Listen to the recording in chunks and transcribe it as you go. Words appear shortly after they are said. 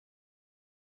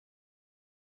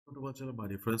To my channel, my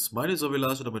dear friends. My name is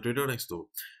Avilash and I'm a trader next door.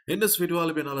 In this video,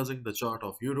 I'll be analyzing the chart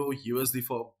of Euro USD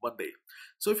for Monday.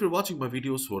 So if you're watching my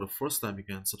videos for the first time, you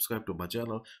can subscribe to my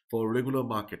channel for regular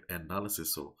market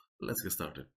analysis. So let's get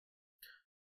started.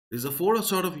 This is a forex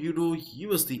chart of Euro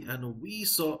USD and we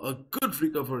saw a good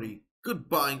recovery, good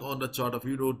buying on the chart of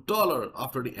Euro dollar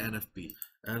after the NFP.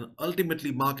 And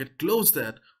ultimately market closed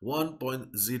at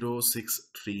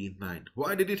 1.0639.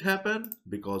 Why did it happen?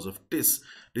 Because of this.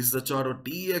 This is the chart of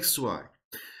DXY.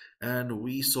 And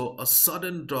we saw a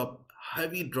sudden drop,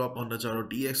 heavy drop on the chart of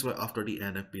DXY after the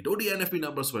NFP. Though the NFP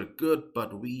numbers were good,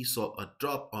 but we saw a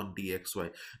drop on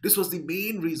DXY. This was the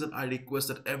main reason I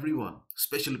requested everyone,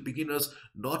 especially beginners,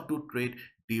 not to trade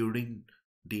during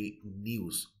the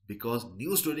news, because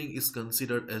news trading is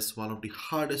considered as one of the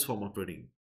hardest form of trading.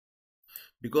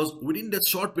 Because within that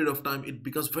short period of time, it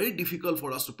becomes very difficult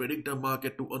for us to predict the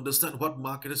market, to understand what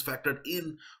market is factored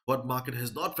in, what market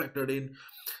has not factored in.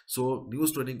 So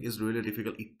news trading is really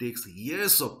difficult. It takes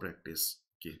years of practice.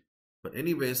 Okay, but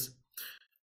anyways,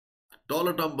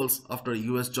 dollar tumbles after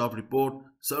US job report,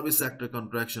 service sector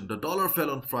contraction. The dollar fell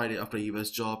on Friday after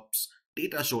US jobs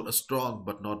data showed a strong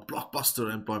but not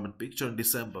blockbuster employment picture in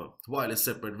December, while a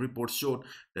separate report showed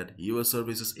that US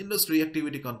services industry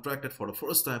activity contracted for the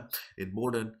first time in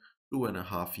more than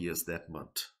 2.5 years that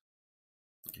month.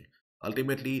 Okay.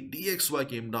 Ultimately, DXY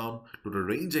came down to the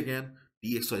range again.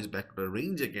 DXY is back to the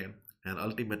range again and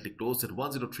ultimately closed at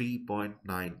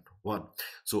 103.91.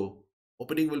 So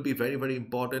opening will be very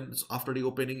important. So after the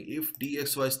opening, if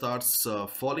DXY starts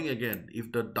falling again,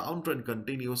 if the downtrend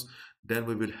continues, then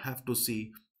we will have to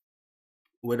see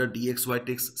whether DXY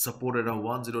takes support around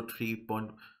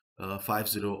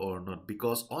 103.50 or not,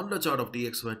 because on the chart of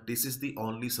DXY, this is the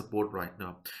only support right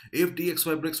now. If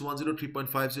DXY breaks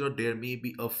 103.50, there may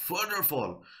be a further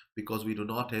fall because we do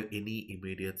not have any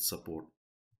immediate support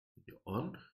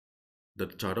on the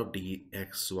chart of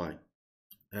DXY.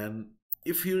 And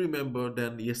if you remember,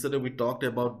 then yesterday we talked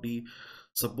about the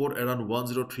support around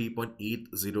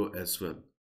 103.80 as well.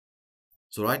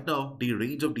 So right now, the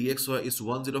range of DXY is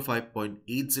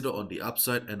 105.80 on the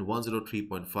upside and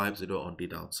 103.50 on the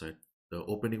downside. The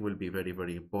opening will be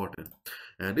very important.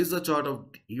 And this is the chart of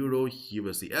Euro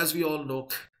USD. As we all know,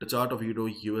 the chart of Euro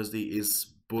USD is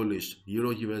bullish.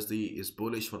 Euro USD is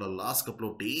bullish for the last couple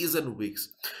of days and weeks.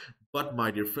 But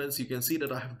my dear friends, you can see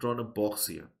that I have drawn a box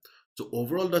here. So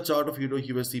overall, the chart of Euro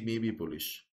USD may be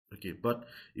bullish. Okay, but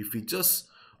if we just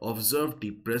observe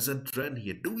the present trend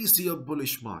here, do we see a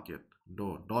bullish market?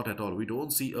 No, not at all. We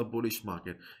don't see a bullish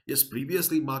market. Yes,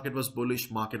 previously market was bullish,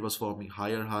 market was forming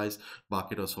higher highs,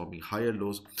 market was forming higher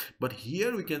lows. But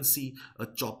here we can see a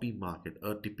choppy market,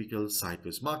 a typical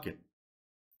sideways market.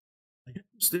 I have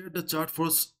to stare at the chart for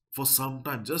some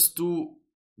time just to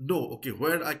know, okay,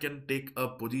 where I can take a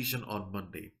position on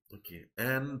Monday. Okay,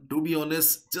 and to be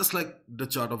honest, just like the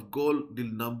chart of gold, the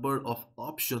number of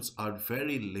options are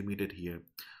very limited here.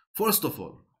 First of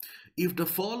all, if the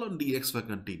fall on DXY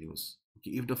continues,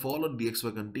 okay, if the fall on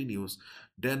DXY continues,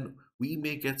 then we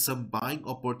may get some buying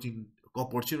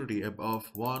opportunity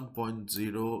above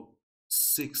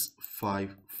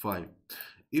 1.0655.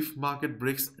 If market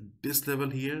breaks this level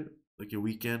here, okay,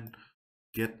 we can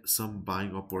get some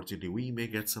buying opportunity. We may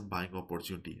get some buying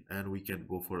opportunity and we can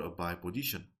go for a buy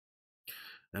position.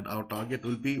 And our target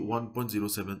will be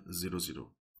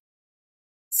 1.0700.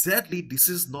 Sadly, this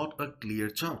is not a clear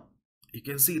chart. You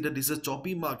can see that this is a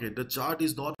choppy market. The chart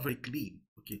is not very clean.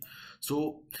 Okay,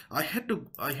 so I had to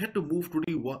move to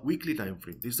the weekly time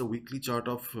frame. This is the weekly chart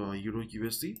of Euro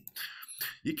USD.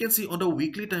 You can see on the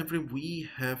weekly time frame we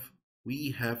have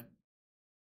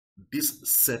this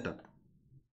setup.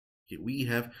 Okay, we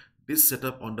have this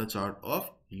setup on the chart of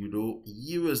Euro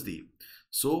USD.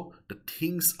 So the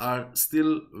things are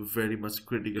still very much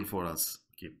critical for us.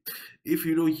 Okay, if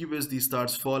Euro USD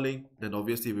starts falling, then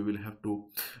obviously we will have to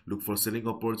look for selling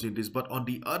opportunities. But on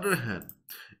the other hand,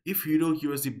 if Euro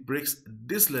USD breaks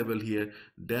this level here,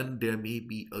 then there may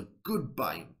be a good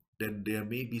buying. Then there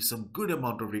may be some good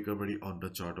amount of recovery on the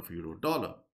chart of Euro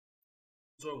dollar.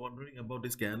 So wondering about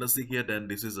this candlestick here, then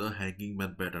this is a hanging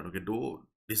man pattern. Okay, though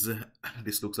this is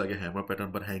this looks like a hammer pattern,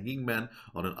 but hanging man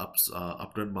on an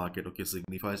uptrend market, okay,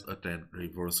 signifies a trend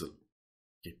reversal.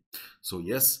 Okay, so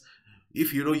yes,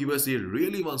 if Euro USD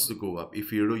really wants to go up,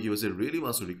 if Euro USD really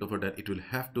wants to recover, then it will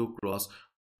have to cross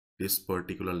this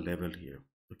particular level here.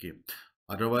 Okay,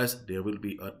 otherwise there will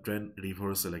be a trend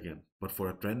reversal again. But for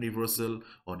a trend reversal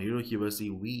on Euro USD,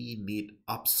 we need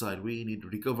upside, we need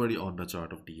recovery on the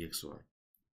chart of DXY.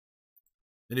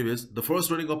 Anyways, the first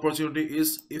trading opportunity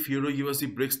is if Euro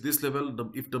USD breaks this level,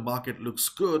 if the market looks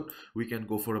good, we can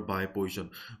go for a buy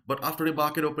position. But after the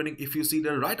market opening, if you see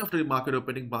that right after the market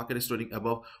opening, market is trading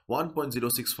above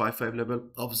 1.0655 level,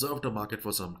 observe the market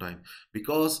for some time,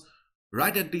 because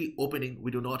right at the opening,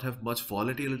 we do not have much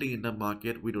volatility in the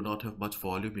market. We do not have much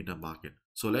volume in the market.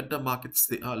 So let the market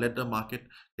stay, let the market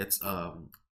gets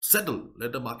settle.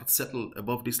 Let the market settle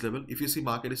above this level. If you see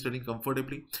market is trading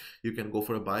comfortably, you can go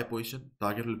for a buy position.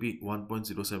 Target will be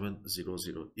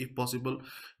 1.0700. If possible,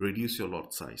 reduce your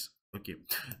lot size. Okay,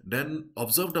 then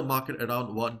observe the market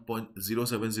around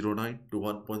 1.0709 to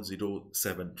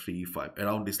 1.0735,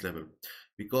 around this level,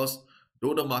 because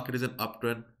though the market is an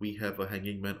uptrend, we have a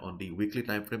hanging man on the weekly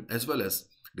time frame, as well as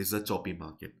this is a choppy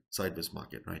market, sideways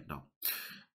market right now.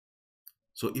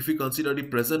 So if we consider the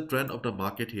present trend of the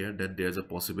market here, then there's a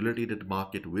possibility that the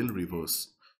market will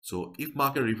reverse. So if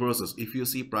market reverses, if you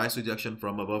see price rejection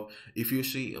from above, if you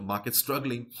see a market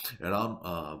struggling around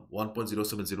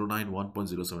 1.0709,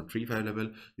 1.0735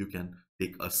 level, you can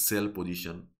take a sell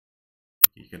position.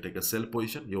 You can take a sell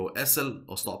position. Your SL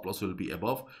or stop loss will be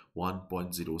above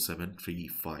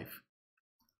 1.0735.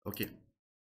 Okay.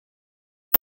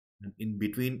 And in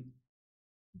between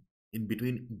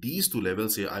these two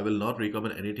levels here, I will not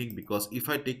recommend anything, because if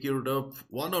I take you to the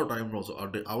 1 hour time also or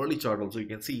the hourly chart also, you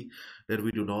can see that we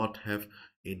do not have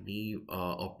any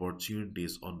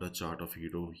opportunities on the chart of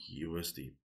Euro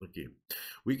USD. Okay,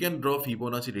 we can draw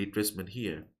Fibonacci retracement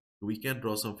here. We can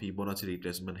draw some Fibonacci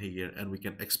retracement here, and we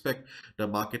can expect the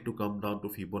market to come down to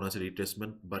Fibonacci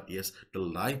retracement. But yes, the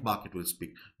live market will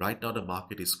speak. Right now the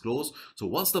market is closed, so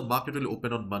once the market will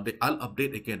open on Monday, I'll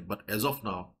update again. But as of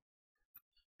now,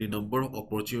 the number of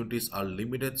opportunities are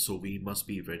limited, so we must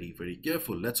be very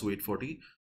careful. Let's wait for the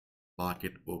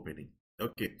market opening.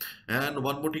 Okay, and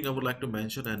one more thing I would like to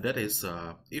mention, and that is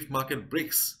if market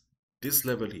breaks this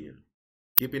level here,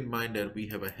 keep in mind that we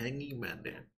have a hanging man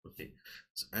there. Okay,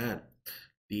 and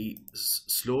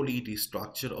slowly the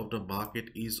structure of the market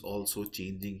is also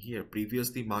changing here.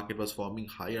 Previously market was forming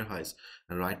higher highs,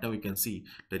 and right now you can see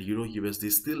that Euro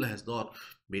USD still has not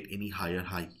made any higher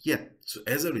high yet. So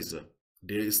as a result,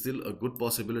 there is still a good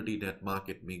possibility that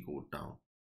market may go down.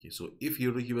 Okay, so if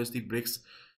Euro USD breaks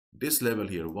this level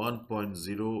here,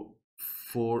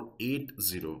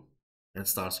 1.0480, and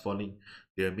starts falling,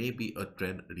 there may be a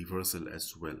trend reversal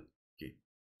as well. Okay,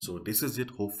 so this is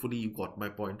it. Hopefully you got my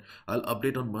point. I'll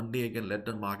update on Monday again. Let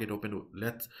the market open.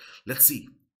 Let's see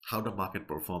how the market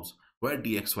performs, where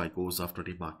DXY goes after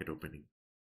the market opening.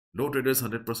 No trader is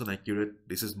 100% accurate.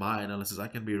 This is my analysis. I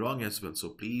can be wrong as well. So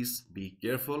please be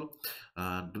careful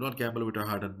and do not gamble with your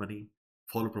hard-earned money.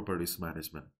 Follow proper risk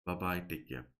management. Bye bye. Take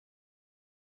care.